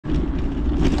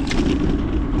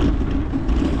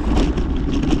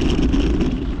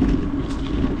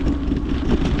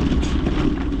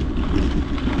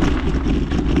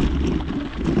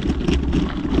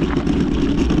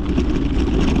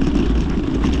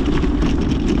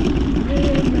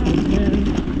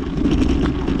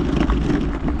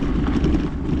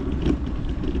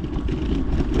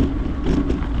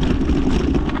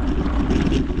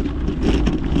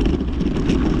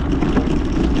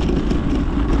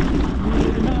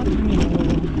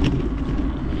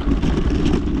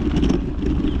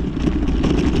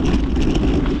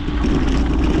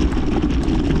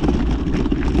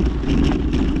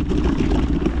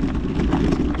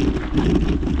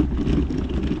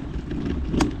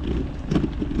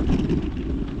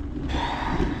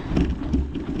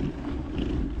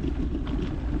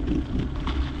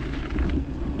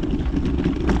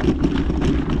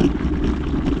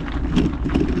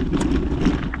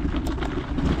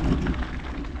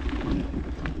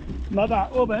Ma da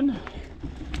oben.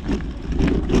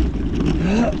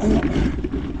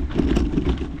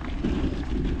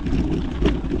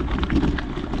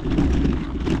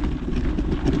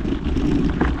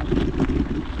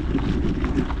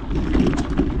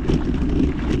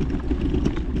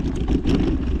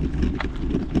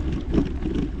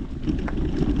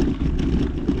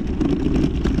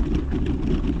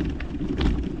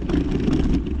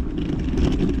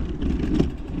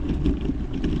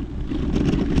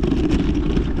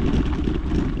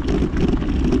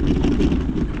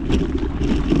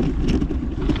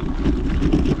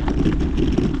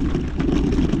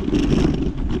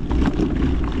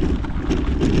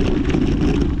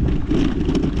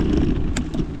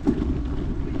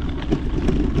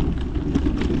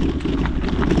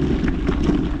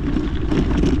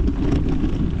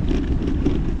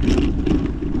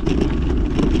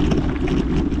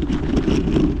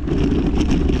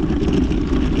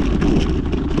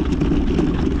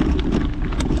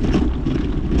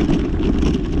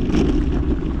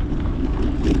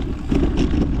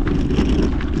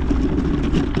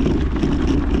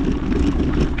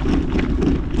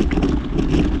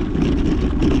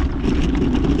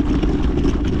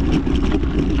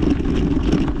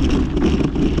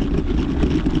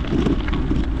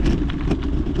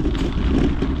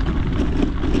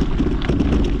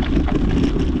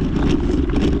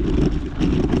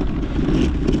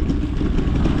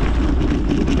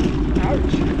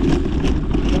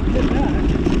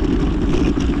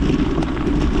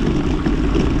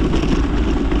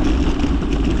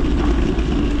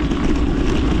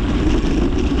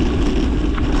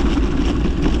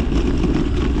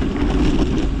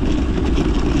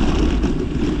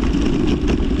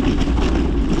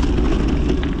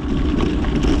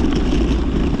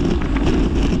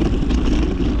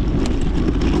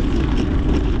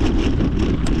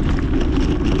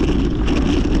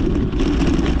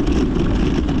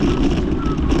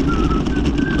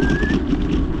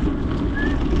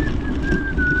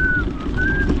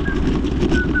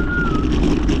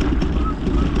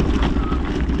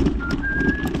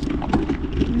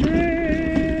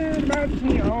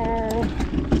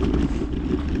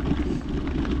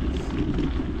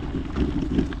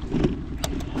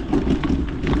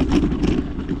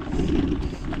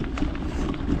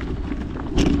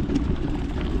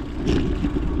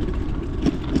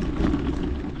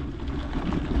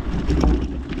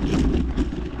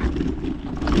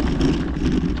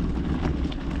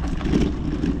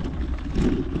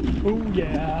 Oh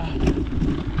yeah.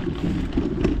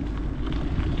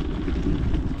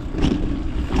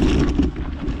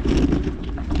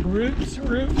 Roots,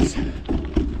 roots.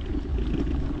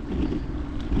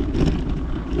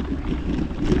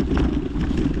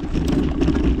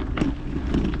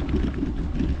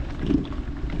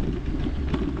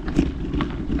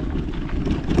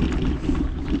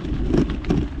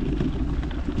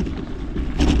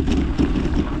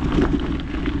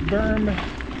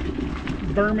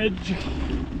 Bermage.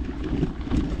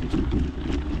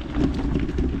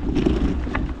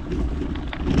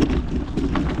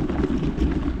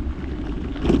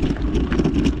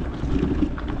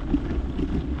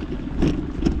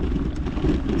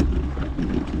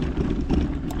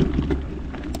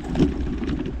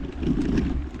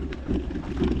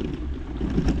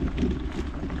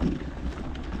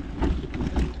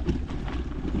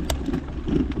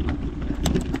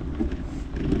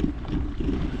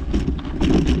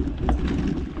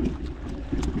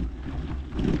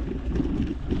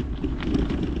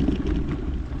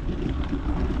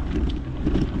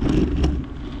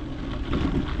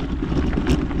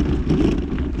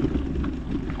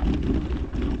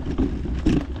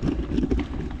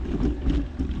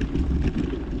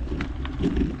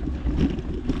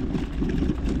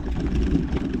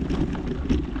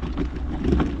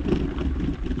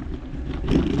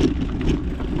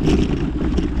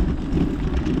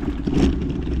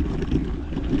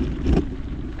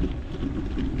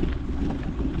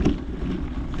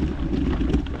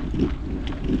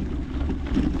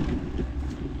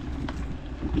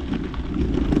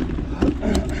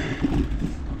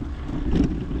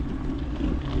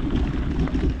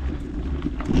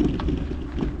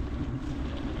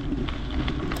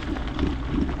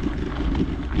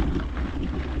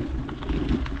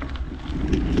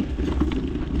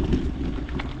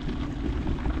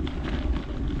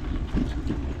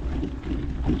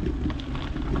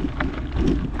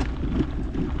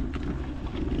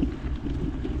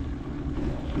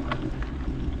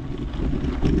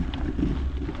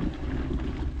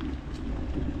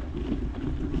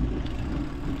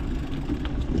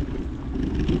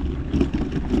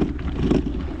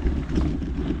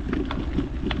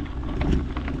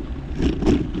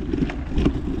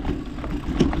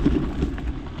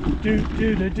 do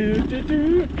do do do do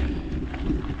do.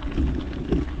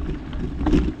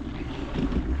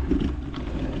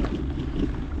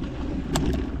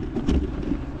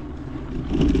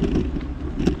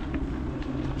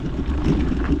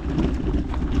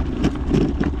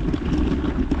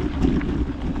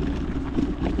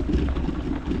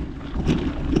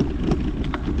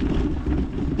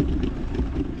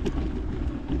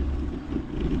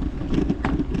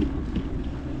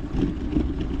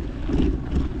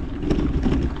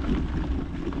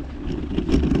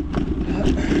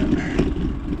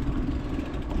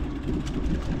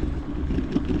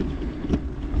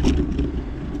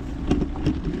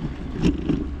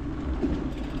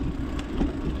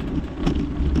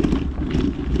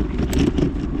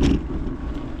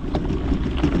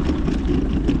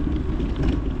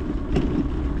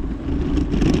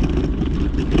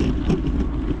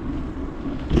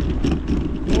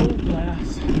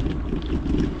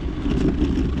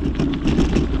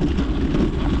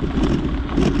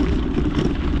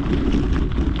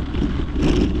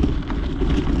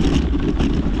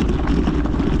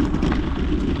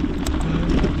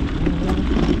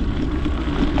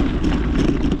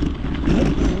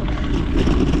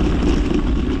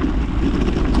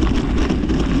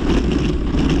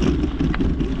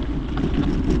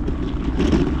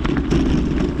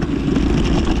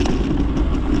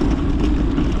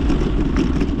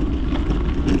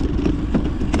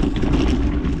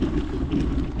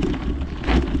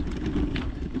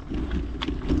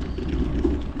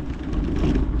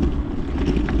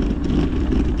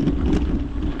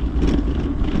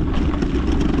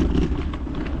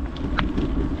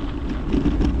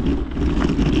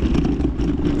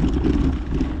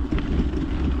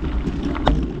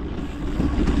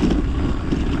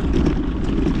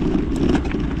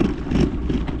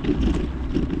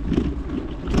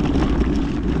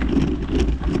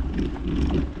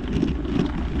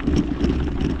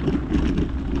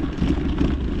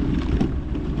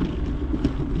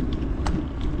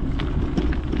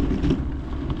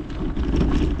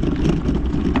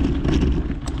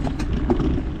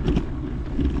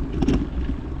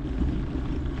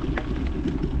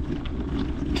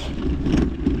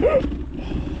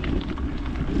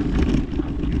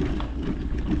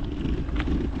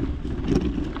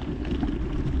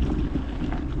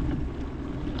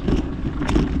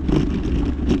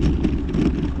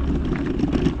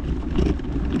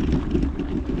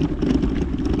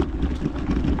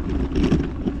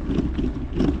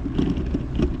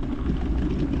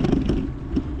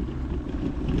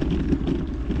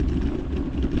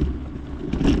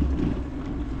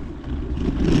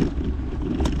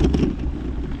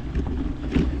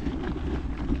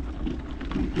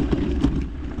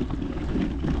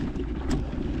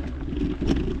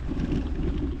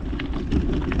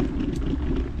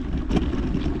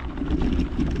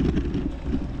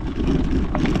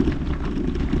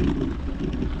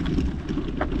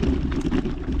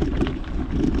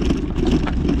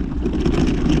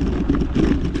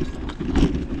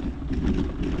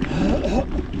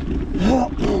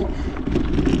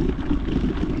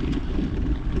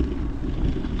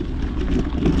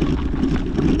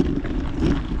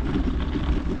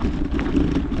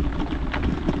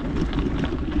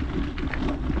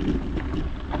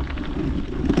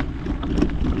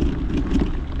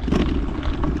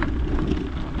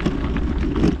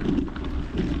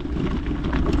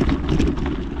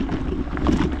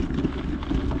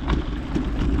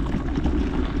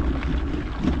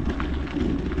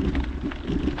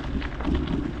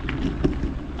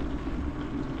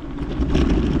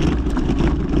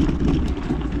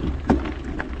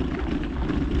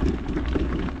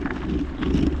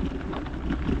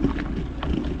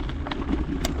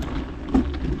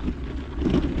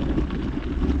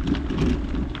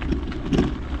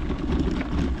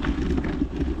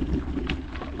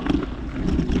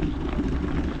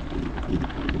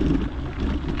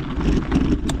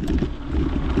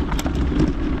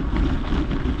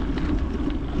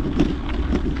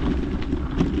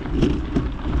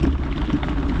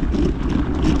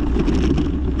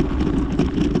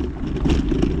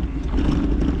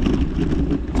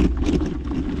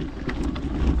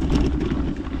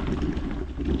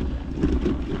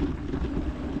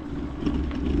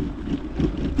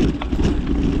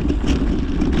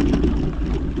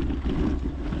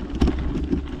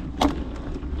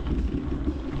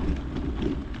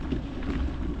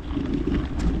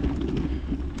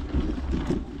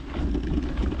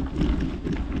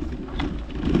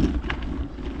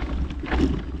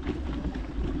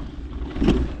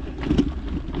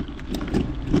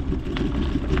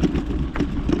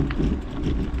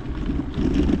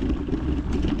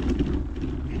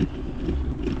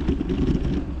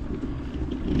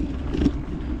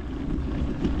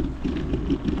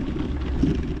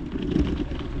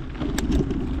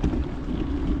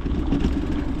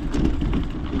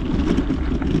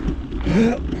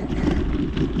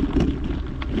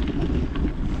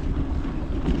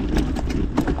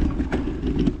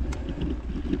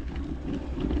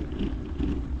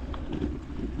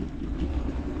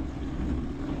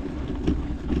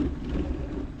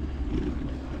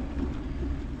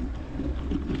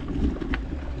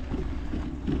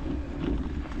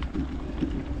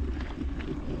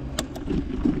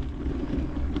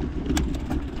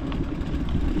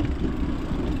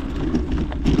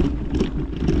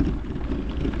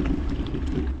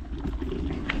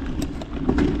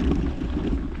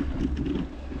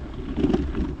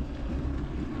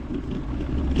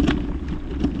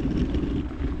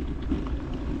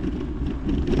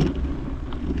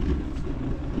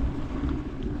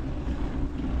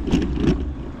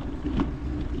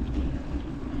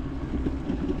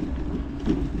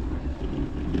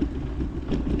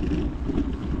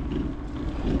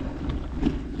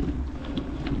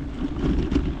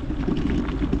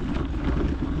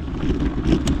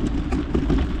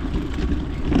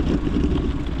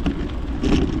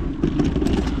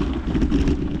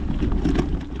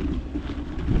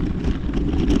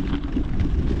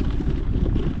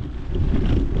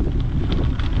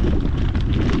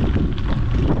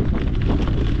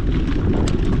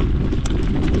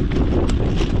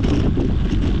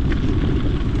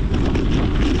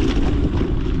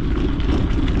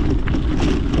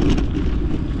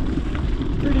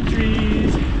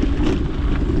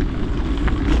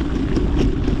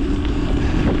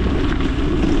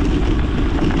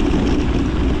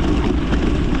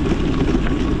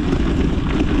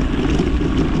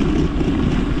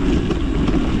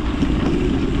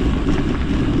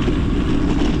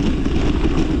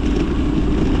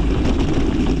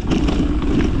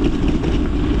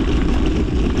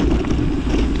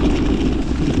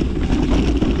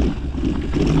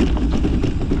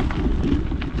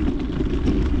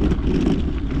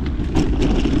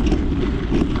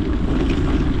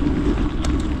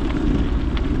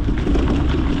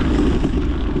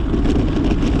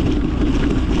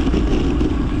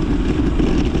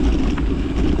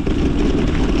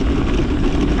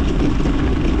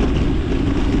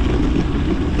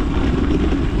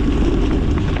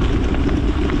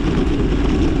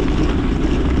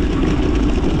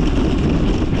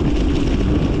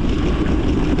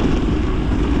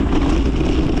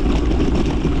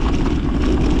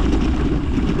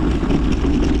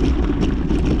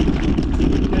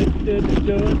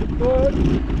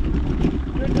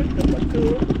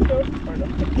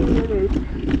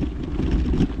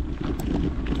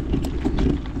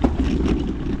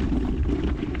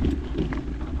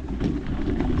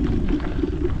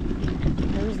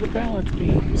 There's the balance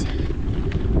beams.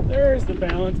 There's the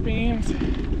balance beams.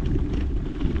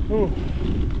 Ooh,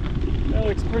 that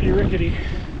looks pretty rickety.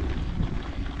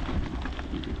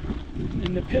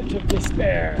 In the pit of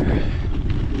despair.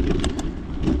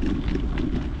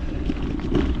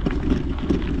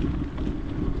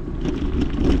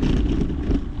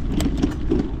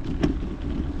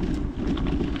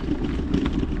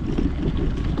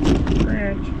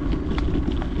 Branch.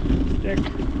 Stick.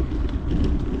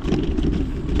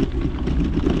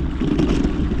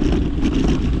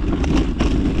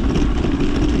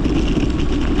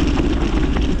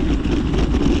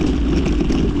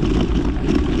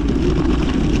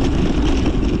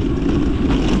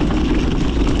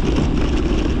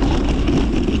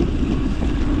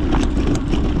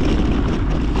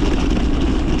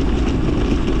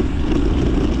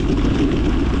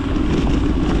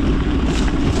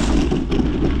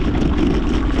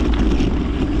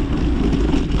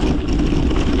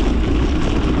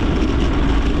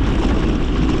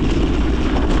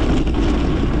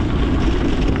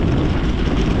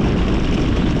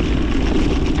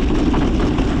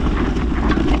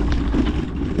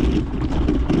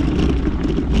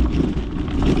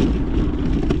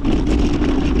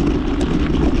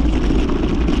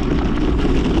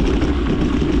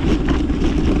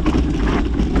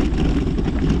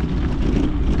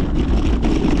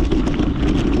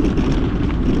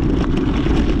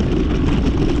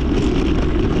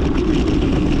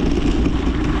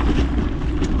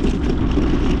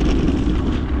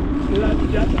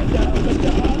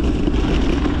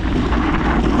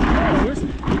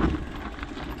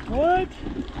 What?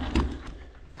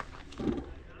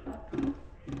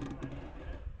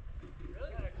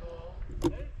 Really? Kind of cool.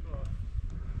 That is cool.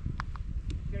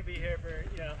 It's gonna be here for,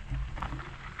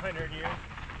 100 years.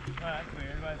 Oh, that's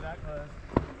weird. Why is that close?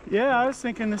 Yeah, I was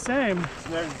thinking the same.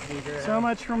 There's a speaker. So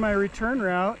much for my return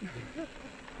route.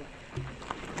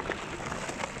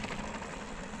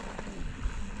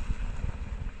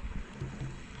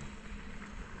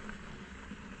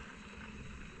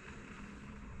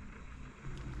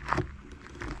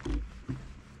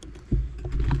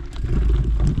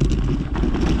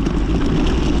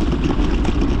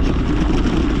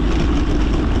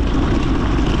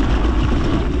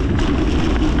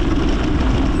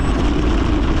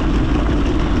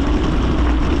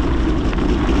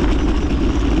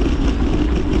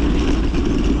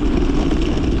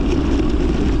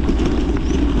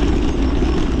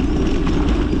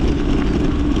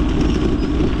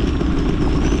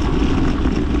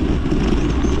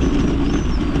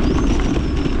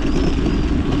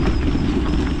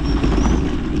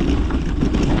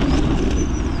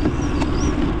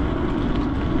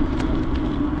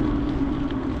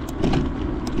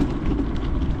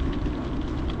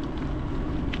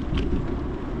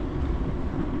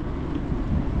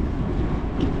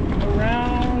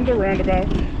 roundabout.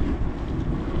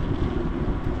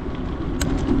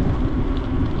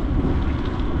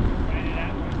 Find it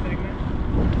at one segment.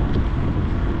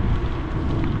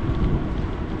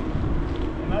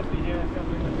 They must be doing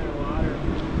something with their water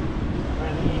or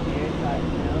the EPA side,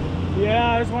 you know?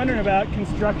 Yeah, I was wondering about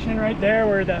construction right there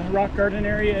where the rock garden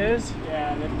area is.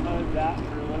 Yeah, they've closed that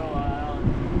for a little while.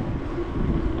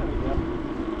 There we go.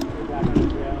 We're back on the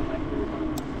trail in like 3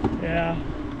 months. Yeah.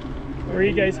 Where are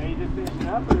you guys? Are you just finishing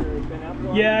up or have you been out for a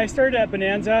while? Yeah, I started at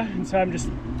Bonanza, and so I'm just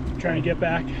trying to get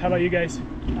back. How about you guys?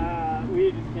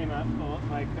 We just came up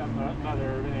like up other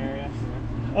urban area. So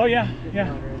Oh yeah, just yeah.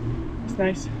 wondering. It's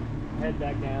nice. Head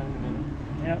back down in a minute.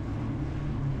 Yeah.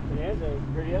 Bonanza,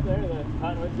 pretty up there. The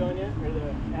Cottonwoods going yet? Or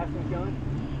the Aspen's going?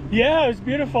 Yeah, it was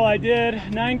beautiful. I did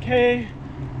 9K,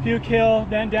 Puke Hill,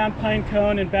 then down Pine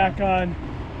Cone, and back on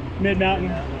Mid Mountain.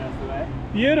 The rest of the way.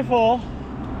 Beautiful.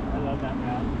 I love that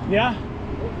route. Yeah.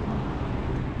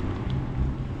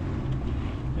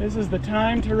 This is the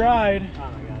time to ride. Oh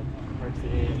my god. Park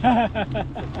City.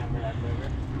 September,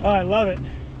 October. Oh, I love it.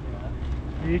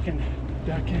 Yeah. You can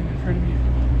duck in front of me.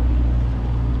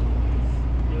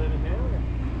 You live in town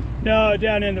or? No,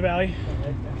 down in the valley.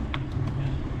 Okay.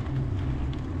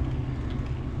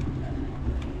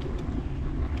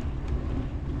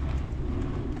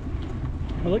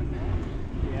 Well,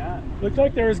 Yeah. looked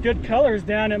like there was good colors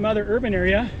down at Mother Urban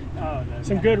area. Oh,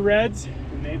 Some good reds.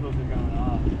 The maples are going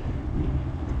off.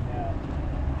 Yeah.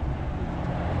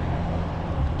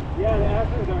 Yeah, the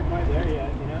Aspens aren't quite there yet,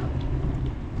 you know?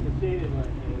 The shaded one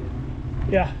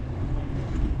is. Yeah.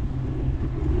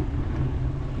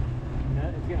 No,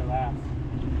 it's gonna last.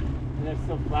 And there's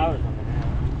still flowers on the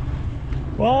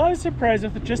ground. Well, I was surprised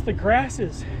with just the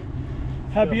grasses.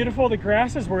 How Still- beautiful the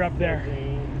grasses were up there.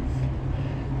 Greens.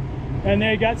 And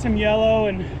they got some yellow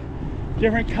and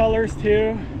different colors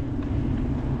too.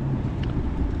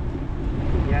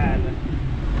 Yeah, and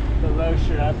the low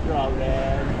shrubs are all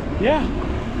red. Yeah,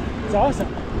 it's awesome.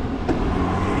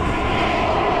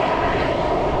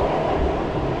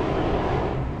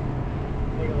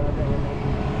 Take a look at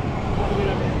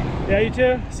it. Yeah, you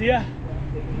too. See ya.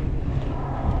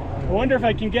 I wonder if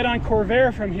I can get on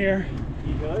Corvair from here.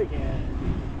 You totally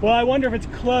can. Well, I wonder if it's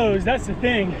closed. That's the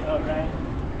thing. Oh, right.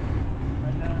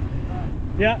 Right now.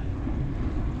 Yeah.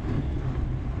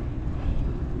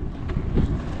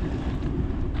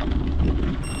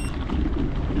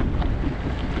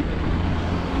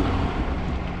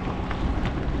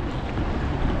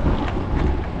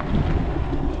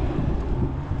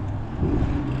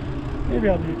 Maybe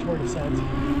I'll do tortoise sides.